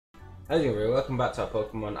Anyway, welcome back to our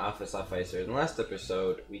Pokemon Alpha Sapphire series. In the last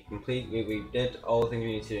episode, we did all the things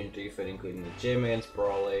we needed to do for it, including the gym against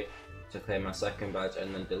Brawley to claim our second badge,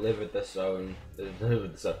 and then did the letter to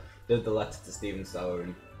Steven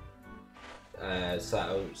Stone.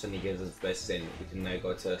 So he gives us basically saying we can now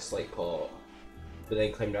go to Slateport. We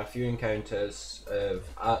then claimed our few encounters of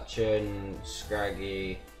Archon,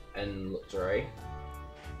 Scraggy, and Luxray.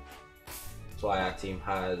 That's why our team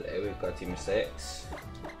we've got a team of 6.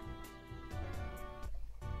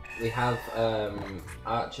 We have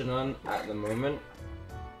Archon on at the moment.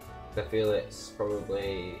 I feel it's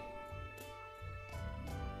probably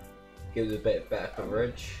gives a bit better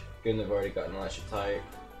coverage, given they've already got an electric type.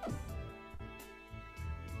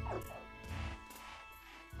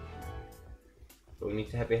 But we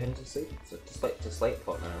need to heavy hand to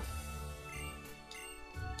Slateport now.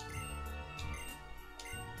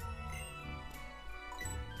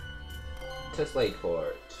 To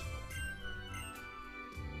Slateport.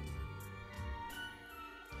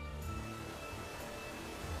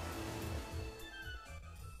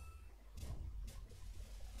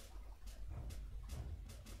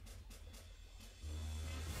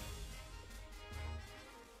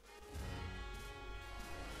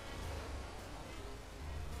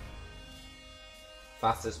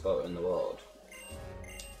 Fastest boat in the world.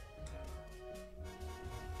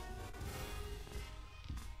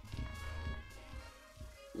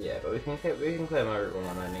 Yeah, but we can claim our route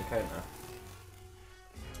on an encounter.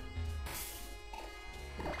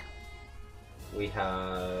 We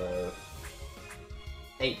have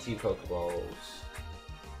 80 pokeballs.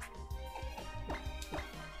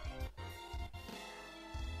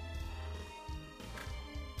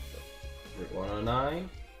 Route 109.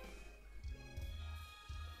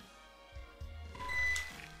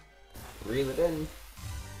 Reel it in.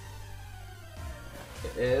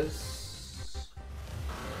 It is.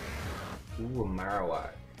 Ooh, a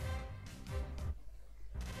Marowak.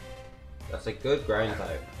 That's a good ground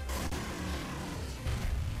type.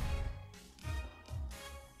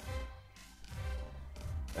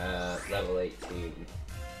 Level 18.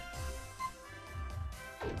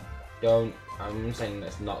 I'm saying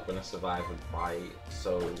it's not going to survive a bite,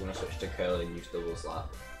 so we're going to switch to Curl and use Double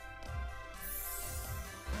Slap.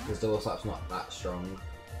 Because Double Slap's not that strong.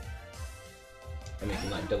 I mean, you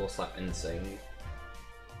can like Double Slap and Sing.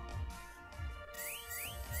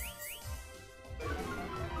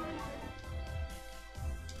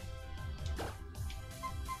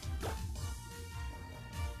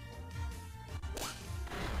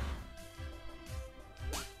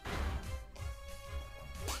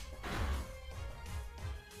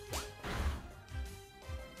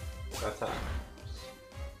 Attack.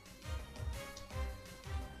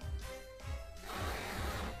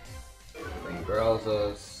 Growls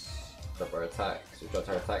us, drop our attacks, we drop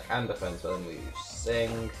our attack and defense, but then we use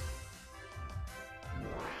Sing.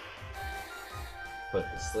 Put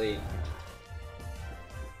to sleep.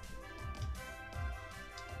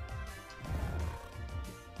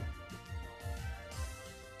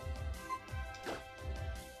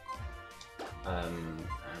 And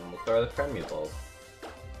we'll throw the Premier Ball.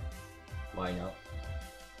 Why not?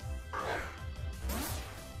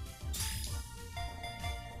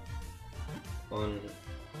 One,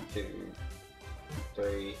 2,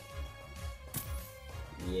 3,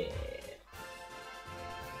 yeah.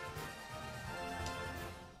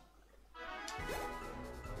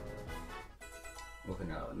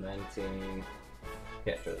 Moving out 19.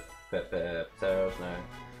 Pietro, Pteros now.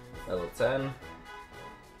 Level 10.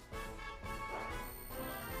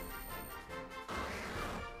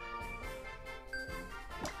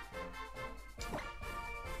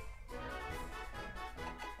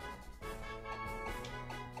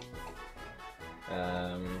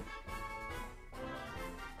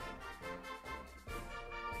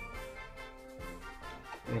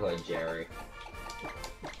 I'm gonna go Jerry.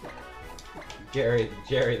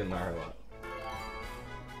 Jerry the Marowak.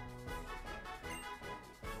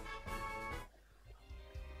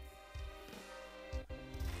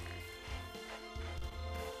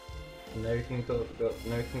 Now we can go up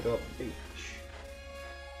the beach.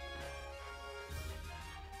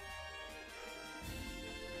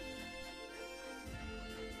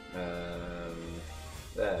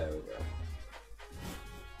 There we go.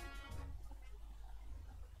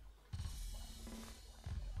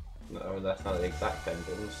 No, that's not the exact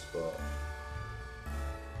entrance, but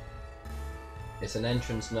it's an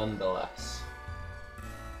entrance nonetheless.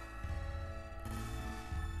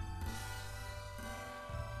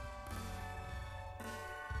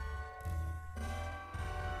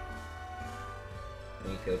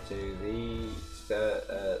 We go to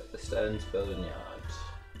the Stearns Building Yard.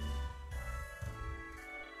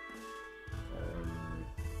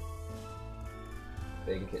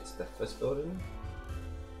 think it's the first building.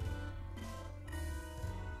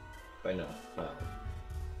 Wait, no.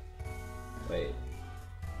 Wait.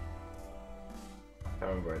 I can't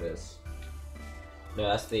remember where it is. No,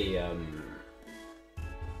 that's the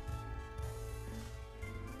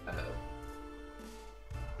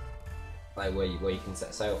like where you can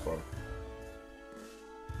set sail from.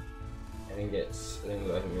 I think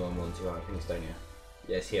we're on 1, 2, I think it's down here.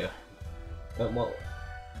 Yeah, it's here. What?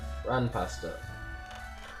 Ran past it.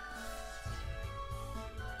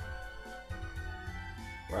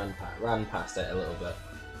 Ran past it a little bit.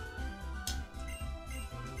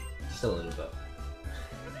 Just a little bit.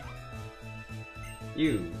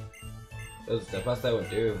 You! Those the best I would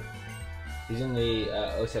do. He's in the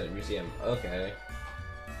Oceanic Museum. Okay.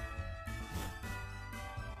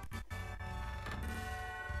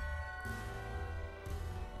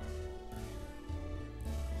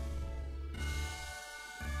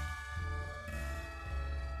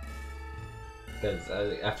 Because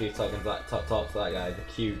after you talk to that guy, the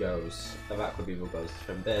queue goes, the Aqua Beaver goes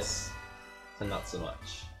from this to not so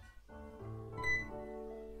much.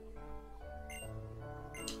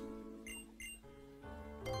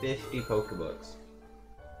 $50 pokeballs.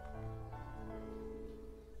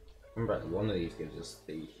 Remember, one of these gives us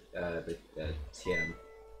the TM.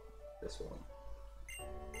 This one.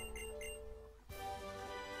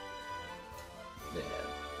 Yeah.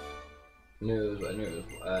 I knew it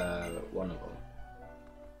was one of them.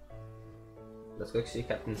 Let's go see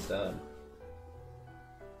Captain Stern.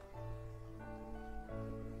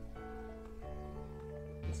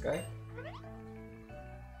 This guy?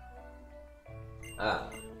 Ah,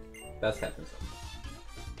 that's Captain Stern.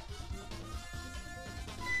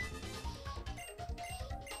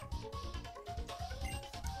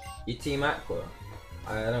 You Team Aqua?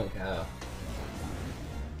 I don't care.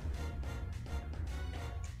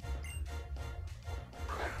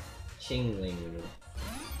 Chingling.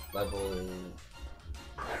 Level...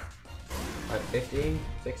 like 15?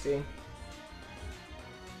 16?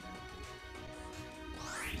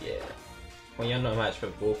 Yeah. Well, you're not a match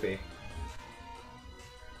for Wolfie.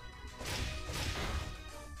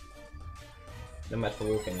 No match for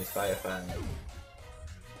Wolfie and his Fire Fan.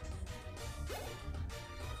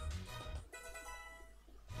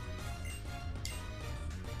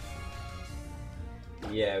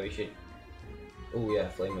 Yeah, we should... oh yeah,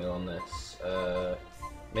 Flame Wheel on this.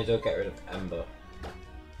 May as well get rid of Ember.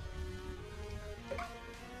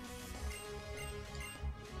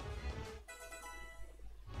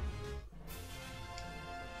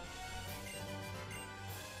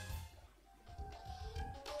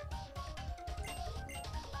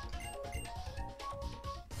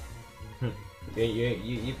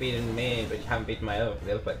 You beaten me, but you haven't beaten my other.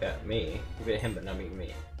 They look like that. Me. You beat him, but not beating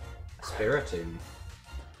me. Spiritomb.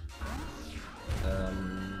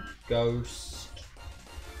 Ghost.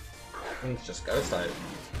 I think it's just Ghost type.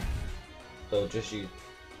 So we'll just use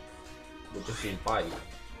Bite.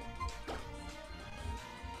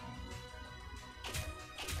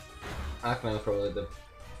 I can probably the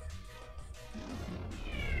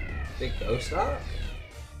big Ghost Arc.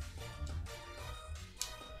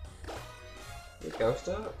 The Ghost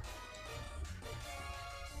Arc?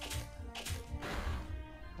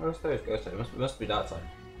 Oh, it's Ghost Arc. It must be that time.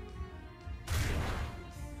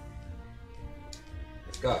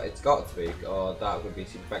 It's got to be, or that would be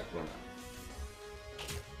super effective on it.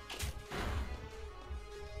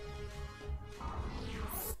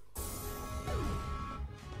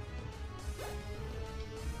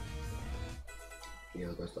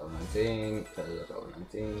 Heal goes to level 19, Taylor goes to level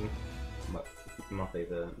 19, Mauville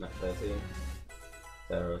the next 13,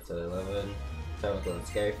 Zero to 11, Taylor to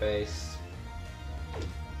Scary Face,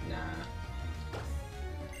 nah,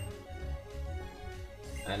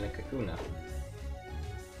 and a Kakuna.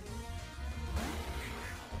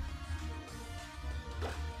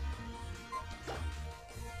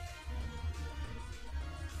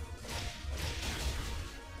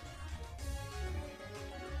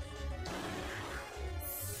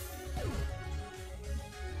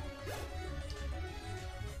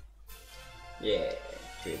 Yeah,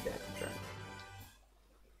 trade that turn.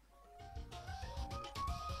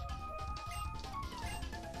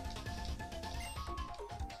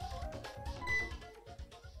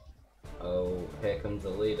 Oh, here comes the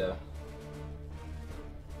leader.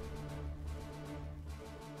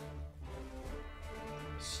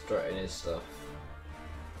 Strutting his stuff.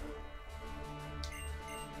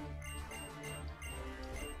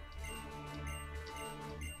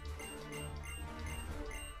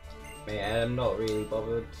 I'm not really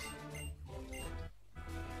bothered.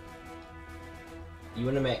 You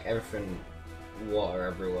want to make everything water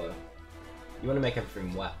everywhere. You want to make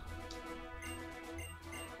everything wet.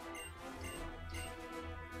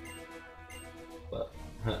 But,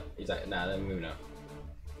 he's like, nah, then moving up.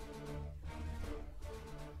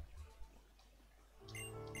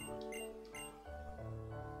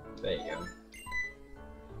 There you go.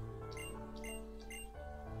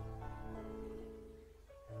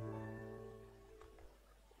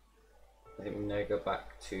 I think we now go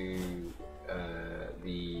back to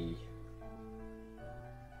the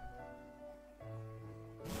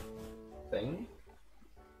thing.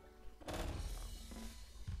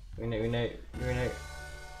 We know.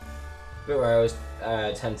 But where I always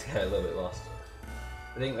tend to get a little bit lost.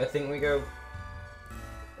 I think we go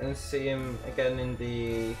and see him again in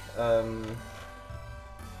the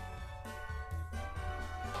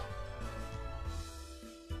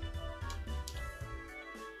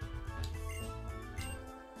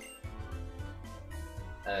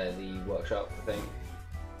workshop, I think.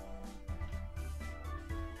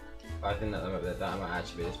 I think that might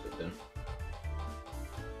actually be this bit done.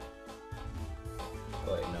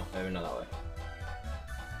 Oh wait, no, maybe not that way.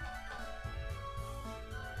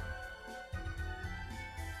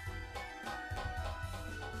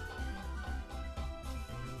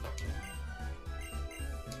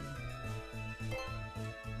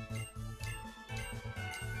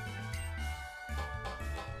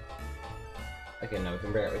 Okay, no,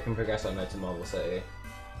 we can progress on now to Mauville City.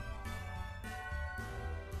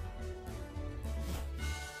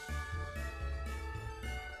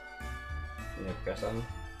 Yeah, progress on.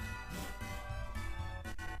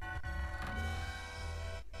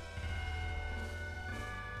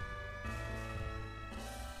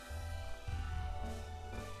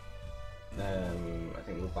 I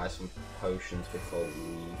think we'll buy some potions before we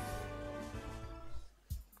leave.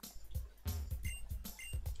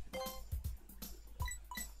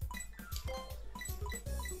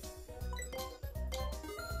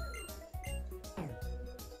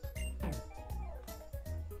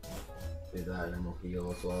 Do that and then we'll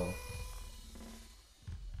heal as well.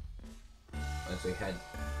 As we head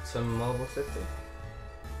to Mauville City.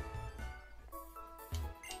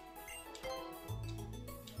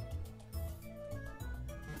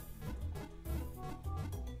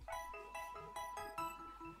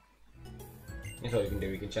 Here's what we can do,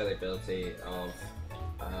 we can check the ability of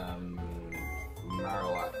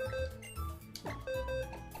Marowak.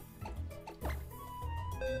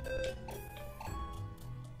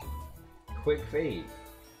 Quick feed.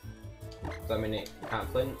 Does that mean it can't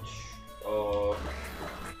flinch? Or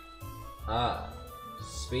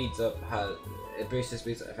speeds up it boosts the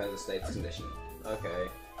speed up if it has a status condition. Okay.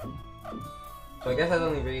 So I guess that's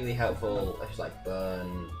only really helpful if it's like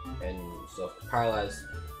burn and stuff. Paralyze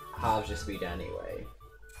halves your speed anyway.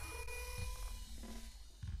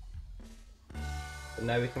 But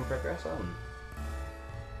now we can progress on.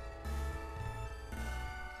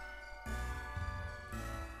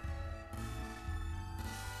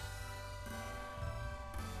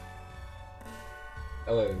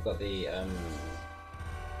 Oh wait, we've got the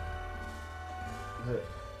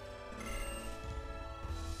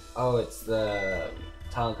oh, it's the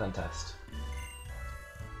talent contest.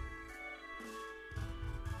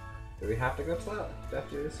 Do we have to go to that? Do we have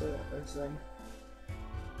to do this thing?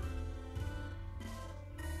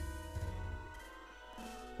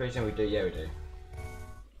 Pretty sure we do, yeah we do.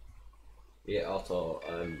 We get auto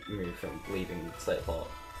move from leaving Slateport.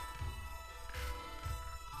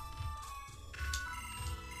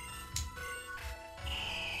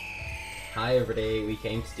 Hi everybody, we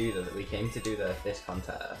came to do this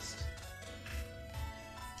contest.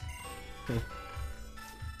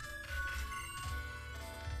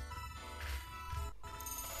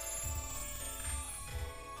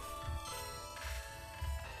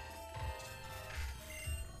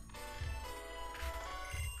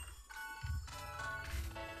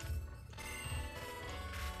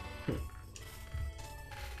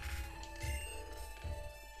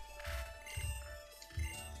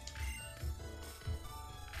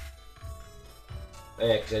 Oh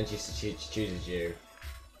yeah, because then she chooses you.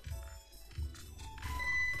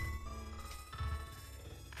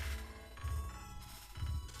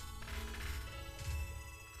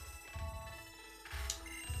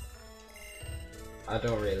 I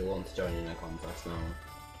don't really want to join in a contest now.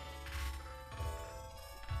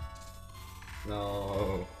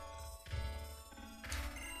 No.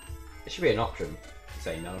 It should be an option to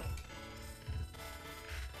say no.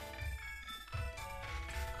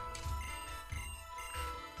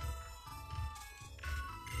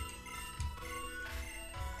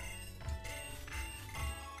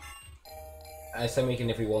 So we can,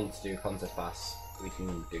 if we want to do contest pass, we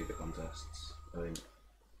can do the contests, I think.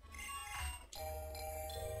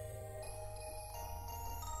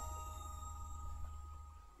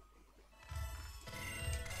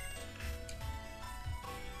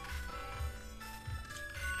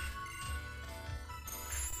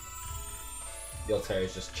 your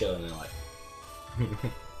Terry's just chilling and like.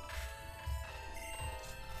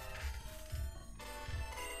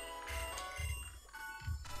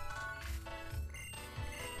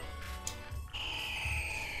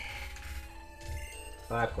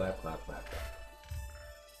 Clap, clap, clap, clap, clap.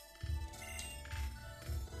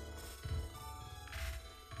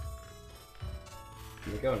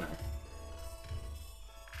 Here we go now.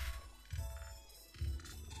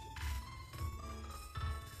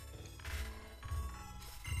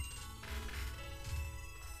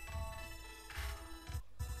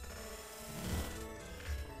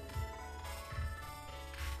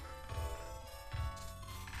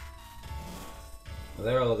 Well,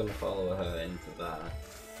 they're all going to follow her into that.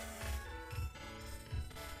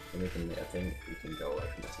 And we can, I think we can go away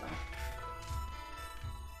from this now.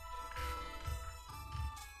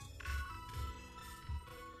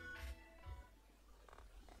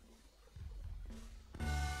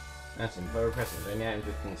 That's very impressive. Any items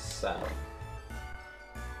we can sell.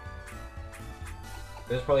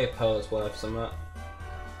 There's probably a pearl's worth somewhere.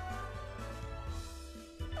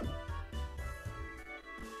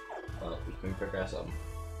 Well, we can progress on.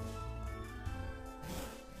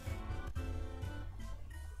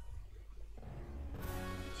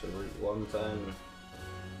 So route 110.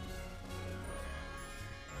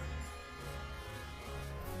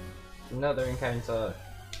 Another encounter.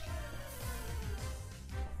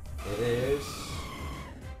 It is.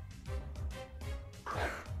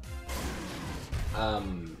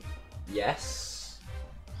 Yes.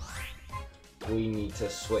 We need to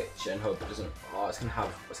switch and hope it doesn't. Oh, it's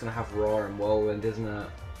gonna have Roar and Whirlwind, isn't it?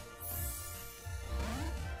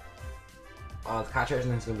 Oh, the catcher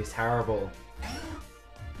isn't gonna be terrible.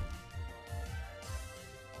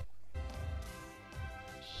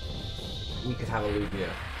 We could have a Lugia.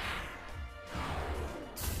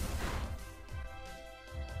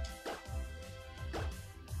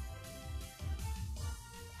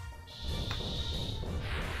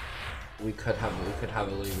 We could have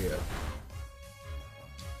a Lugia.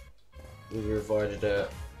 We avoided it.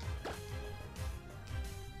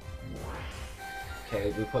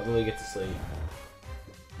 Okay, we put the Lugia to sleep.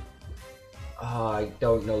 Oh, I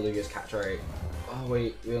don't know Lugia's catch rate. Oh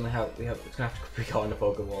wait, it's gonna have to be going a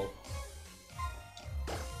Pokeball.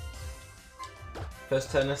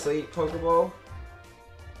 First turn asleep Pokeball.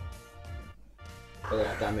 We're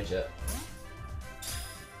gonna damage it.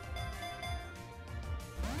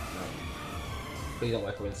 Please don't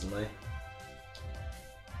wake up instantly.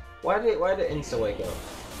 Why did it insta wake up?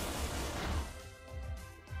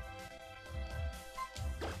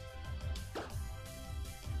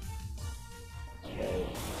 Okay.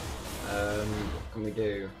 What can we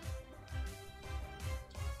do?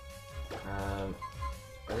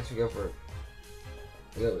 I guess we go for.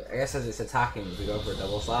 I guess as it's attacking, we go for a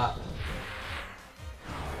double slap.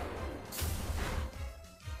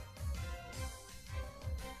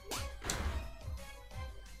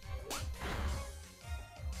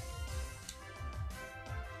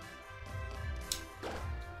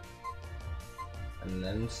 And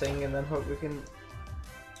then sing and then hope we can.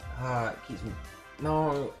 Ah, it keeps me.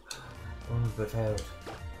 No! Oh, but failed.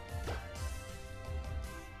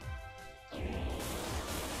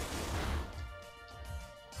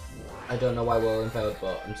 I don't know why Whirlwind failed,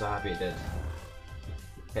 but I'm so happy it did.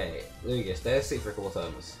 Okay, Lugia, stay asleep for a couple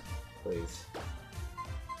turns, please.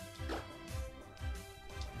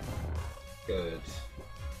 Good.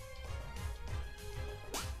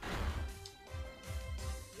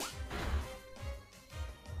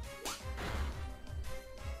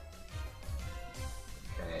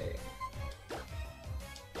 Okay.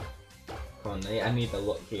 Come on, I need the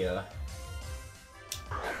luck here.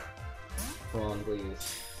 Come on,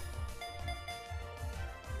 please.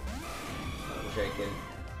 I'm shaking.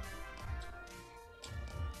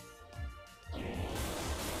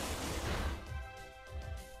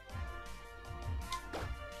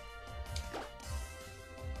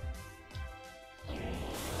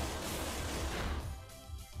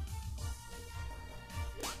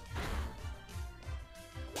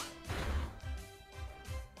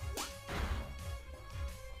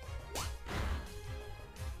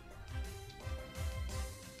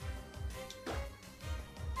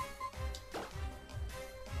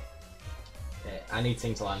 I need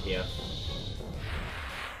Sing to land here.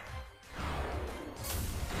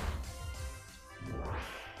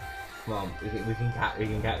 Come on, we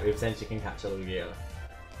potentially can catch a Lugia.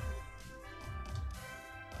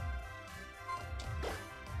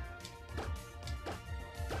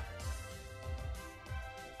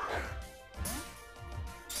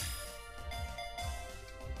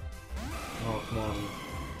 Oh, come on.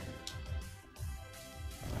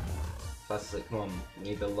 Fast asleep. Come on, we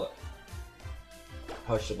need to look.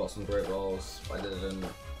 I should have bought some great balls, but I didn't.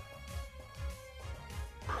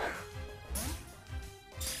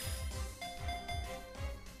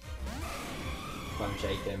 I'm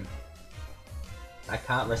shaking. I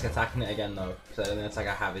can't risk attacking it again though, because the only attack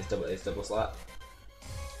I have is double slap.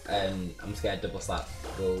 And I'm scared double slap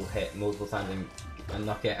will hit multiple times and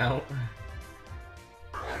knock it out.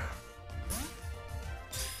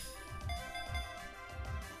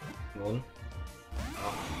 One.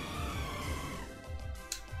 Oh.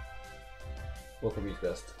 Welcome you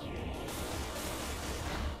first.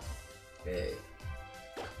 Okay.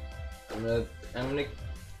 I'm gonna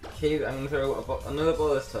throw another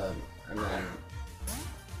ball this turn, and then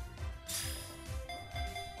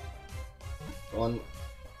one.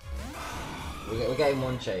 We're getting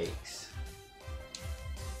one shakes.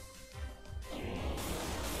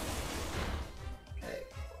 Okay.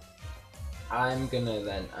 I'm gonna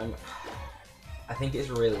then. I think it's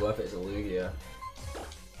really worth it as a Lugia.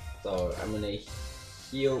 So I'm gonna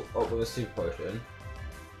heal up with a super potion.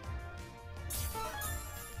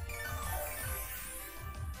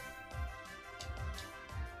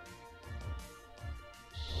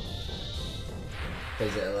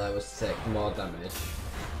 Because it allows us to take more damage.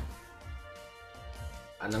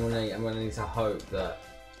 And I'm gonna need to hope that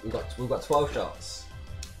we've got 12 shots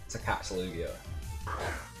to catch Lugia.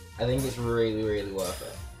 I think it's really worth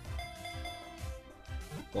it.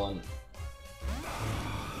 One.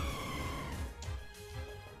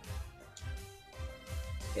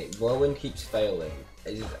 Okay, Whirlwind keeps failing.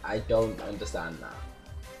 I don't understand that.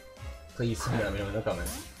 Please let me know in the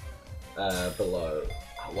comments below.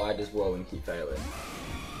 Why does Whirlwind keep failing?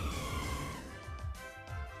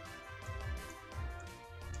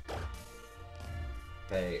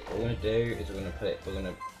 Okay, what we're gonna do is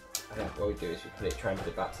I think what we do is we try and put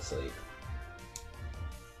it back to sleep.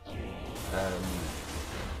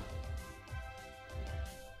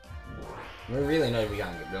 We really know we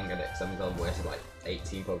don't get it because I'm gonna waste like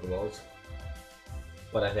 18 pokeballs.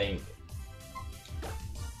 But I think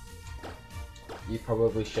you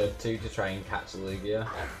probably should too to try and catch Lugia.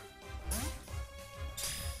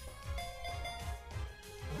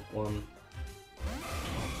 One.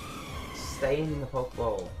 Stay in the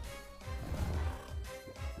Pokeball.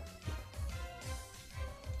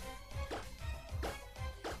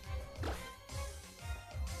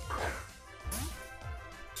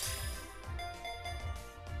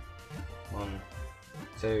 One,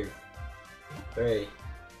 two, three.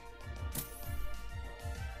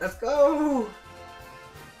 Let's go!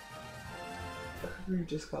 We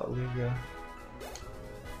just got Lugia.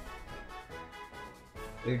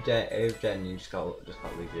 Jen, you just got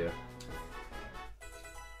Lugia.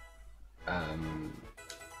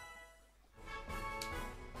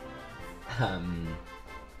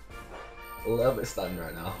 A little bit stunned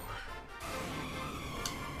right now.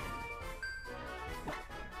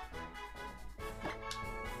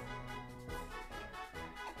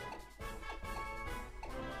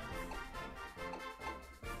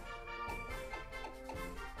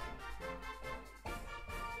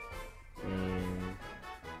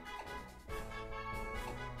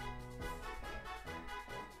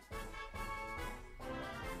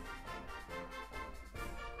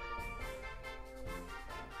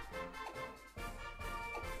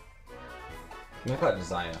 I've got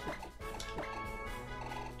Desire.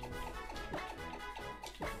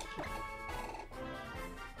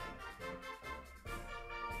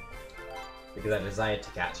 Because I desire to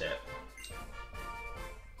catch it.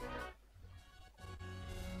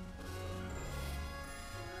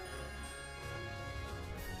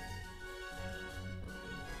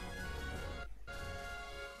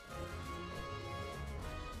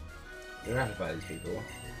 You're gonna have to fight these people.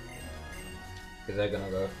 Because they're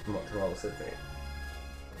gonna go from up to Mauville City.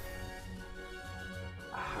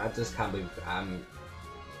 I just can't believe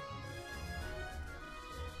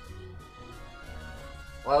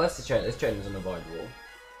well, this train is unavoidable.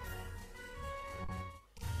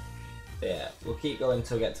 Yeah, we'll keep going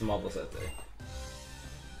until we get to Mauville City.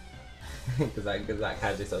 Because that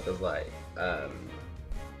casually stuff is like,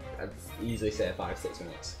 I'd easily say 5-6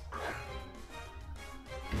 minutes.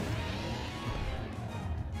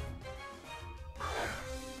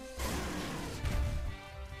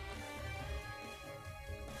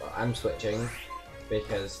 I'm switching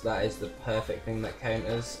because that is the perfect thing that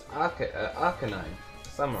counters Arcanine,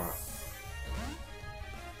 Samurai.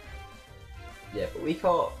 Yeah, but we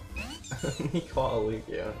caught we caught a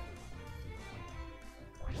Lugia.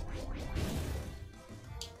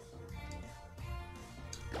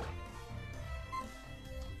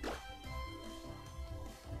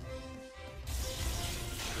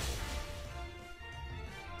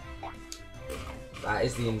 That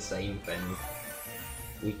is the insane thing.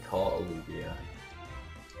 We caught a Lugia.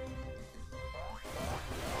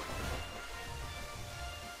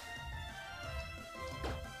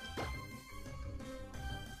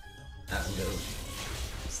 I'm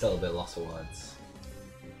still a bit lost for words.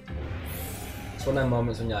 It's one of them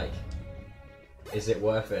moments when you're like, is it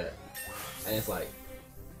worth it? And it's like,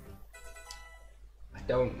 I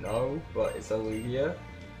don't know, but it's a Lugia.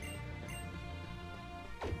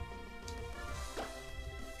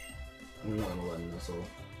 I'm not gonna learn Nuzzle.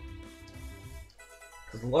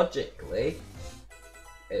 Because logically,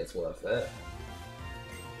 it's worth it.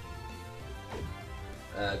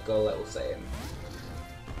 Go level same.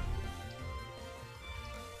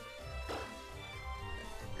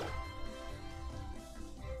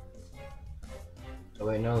 Oh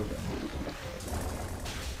wait, no.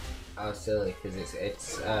 Oh, silly, because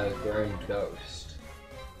it's grown ghost.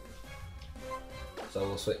 So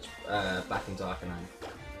we'll switch back into Arcanine.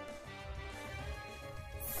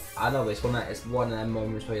 I know, but it's one of them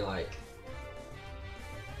moments where you're like,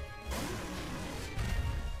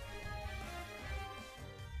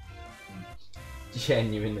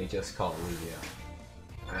 genuinely just caught Lugia,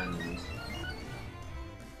 and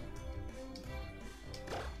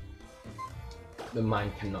the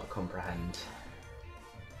mind cannot comprehend.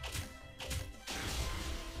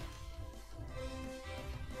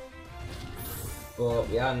 But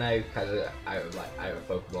we are now kind of out of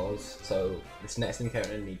pokeballs, so this next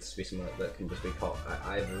encounter needs to be something that can just be caught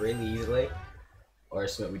either really easily, or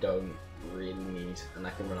something we don't really need, and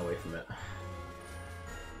I can run away from it.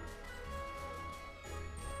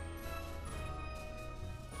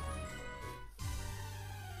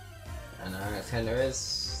 And our next encounter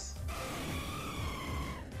is...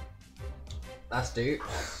 that's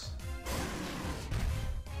Dukes.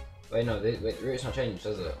 Wait, no, the route's not changed,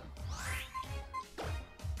 does it?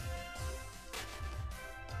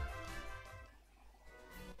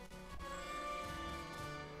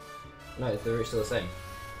 No, the route's still the same.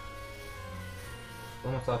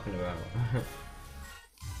 What am I talking about?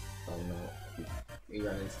 Oh no, we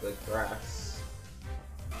ran into the grass.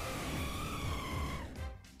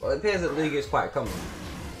 Well, it appears that Lugia is quite common.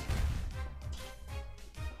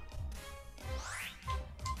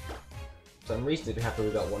 So I'm reasonably happy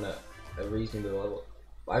we got one at a reasonable level.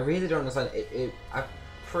 But I really don't understand it. I'm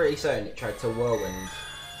pretty certain it tried to whirlwind,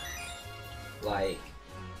 like,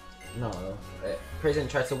 no, Prison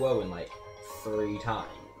tried to whirlwind like 3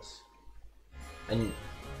 times, and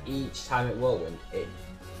each time it whirlwind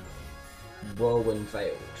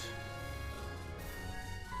failed.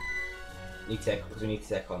 We need to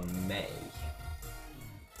take on May.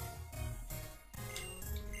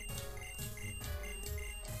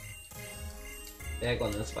 Yeah, go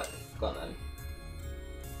on then, Spike. Go on then.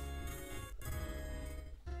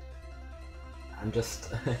 I'm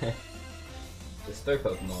just just throw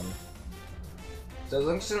Pokemon. So as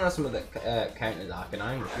long as you don't have some of the counters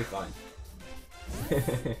Arcanine, we should be fine. So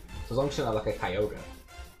as long as you don't have like a Kyogre.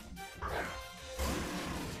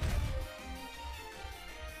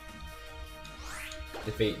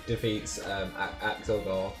 Defeats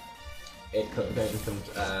Axelgor. It becomes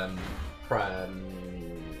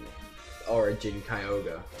Origin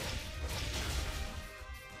Kyogre.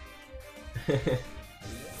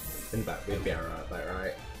 In fact, we'd be alright,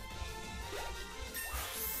 right?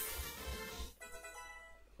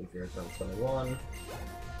 Configure level 21.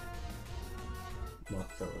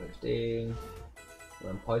 Mark level 15.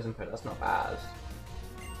 Then Poison Pet, that's not bad.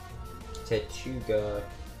 Tetuga.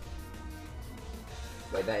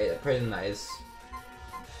 Wait, that is a prison. That is.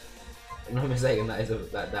 I'm not mistaken. That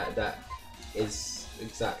is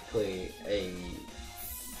exactly a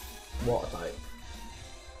water type.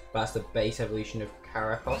 That's the base evolution of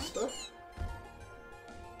Caracosta.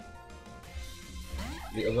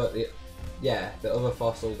 The other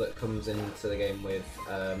fossil that comes into the game with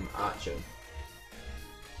Archer.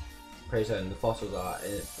 Pretty certain the fossils are.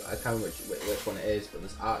 I can't remember which one it is, but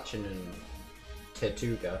there's Archon and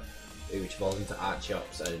Tetuga, which evolves into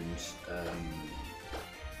Archeops and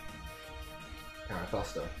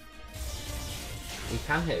Caracosta. You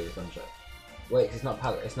can hit it with Thunder. Wait, 'cause it's not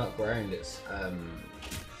pallet, it's not ground, it's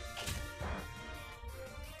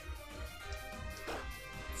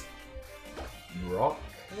rock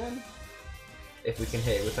then? If we can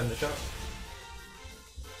hit it with Thunder Shot.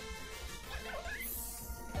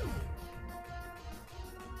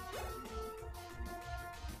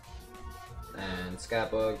 And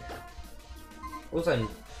Scarbug. We'll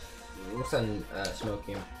send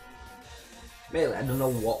Smoking. Mainly, I don't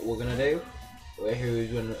know what we're gonna do, or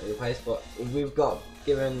who's gonna replace, but we've got,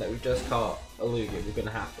 given that we've just caught a Lugia, we're gonna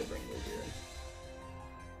have to bring Lugia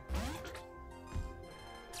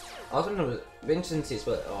I was wondering, Vincent is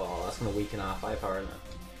split. Oh, that's gonna weaken our firepower, isn't it?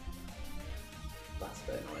 That's a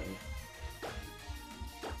bit annoying.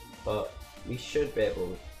 But we should be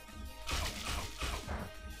able.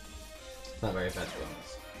 It's not very bad to be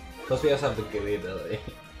honest. Plus, we also have the gooey ability,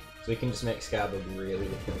 so we can just make Scarbug really,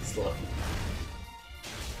 really slow.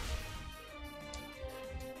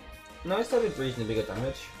 No, I started reasonably good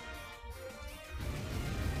damage.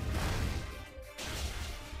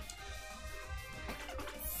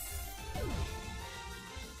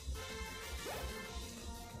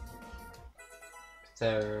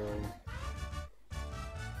 So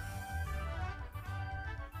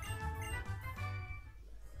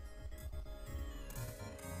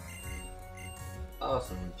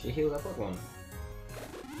awesome, she healed up one.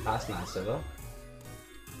 That's nice of her.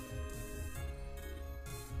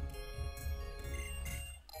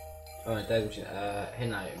 Oh, it does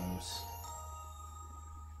hidden items.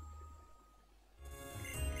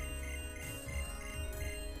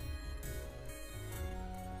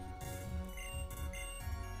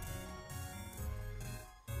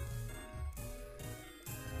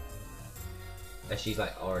 She's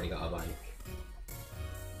like already got a bike.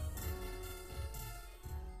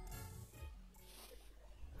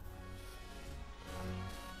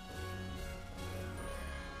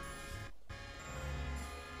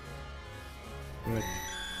 I'm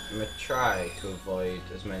gonna try to avoid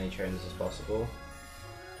as many trains as possible.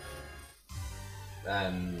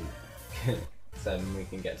 So we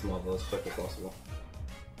can get to Mauville as quick as possible.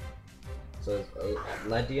 So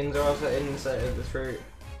Ledians are also inside of this route.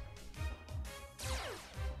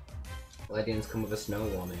 Ledians come with a snow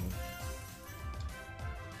warning.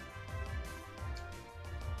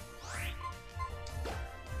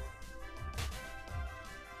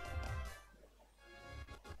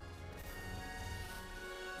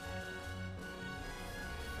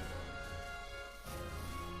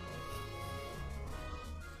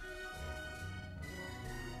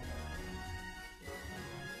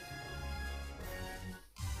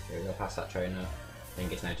 Here we go past that trainer. I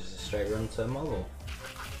think it's now just a straight run to Mauville.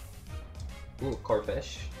 Ooh,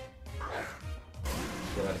 corfish.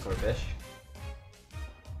 Go ahead, corfish.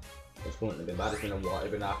 It's wouldn't have been bad. It's been a water,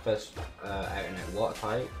 been our first out and out water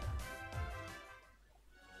type.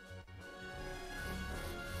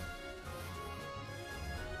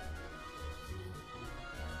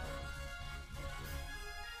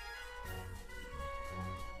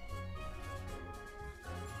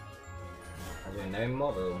 I don't know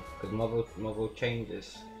Mauville, because Mauville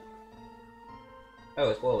changes.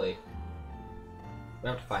 Oh, it's Wally. We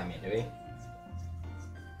don't have to find me, do we?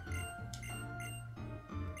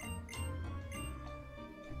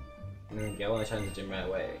 I want to change the gym right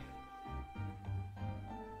away.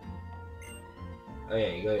 Oh yeah,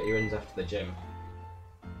 he runs after the gym.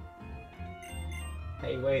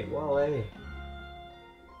 Hey, wait, Wally!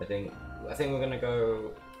 I think we're gonna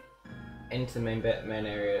go into the main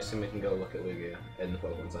area so we can go look at Lugia in the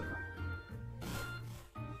Pokemon Center.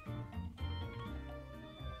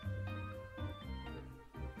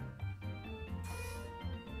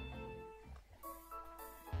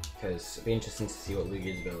 Because it'd be interesting to see what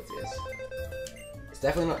Lugia's ability is. It's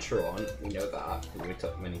definitely not Tron, we know that, because we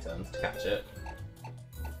took many turns to catch it.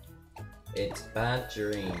 It's Bad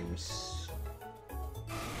Dreams.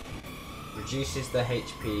 Reduces the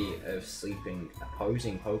HP of sleeping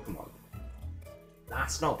opposing Pokemon.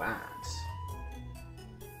 That's not bad.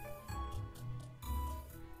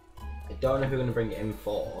 I don't know who we're going to bring it in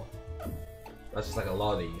for. That's just like a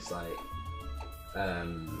lot of these, like,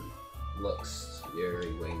 Lux,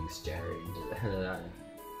 Yuri, Wings, Jerry,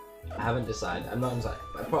 I haven't decided. I'm not decided.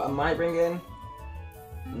 I might bring it in.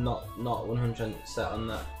 Not 100% set on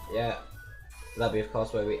that yet. That'll be of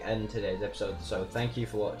course where we end today's episode. So thank you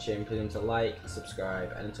for watching. Please don't like,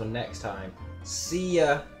 subscribe, and until next time, see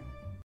ya!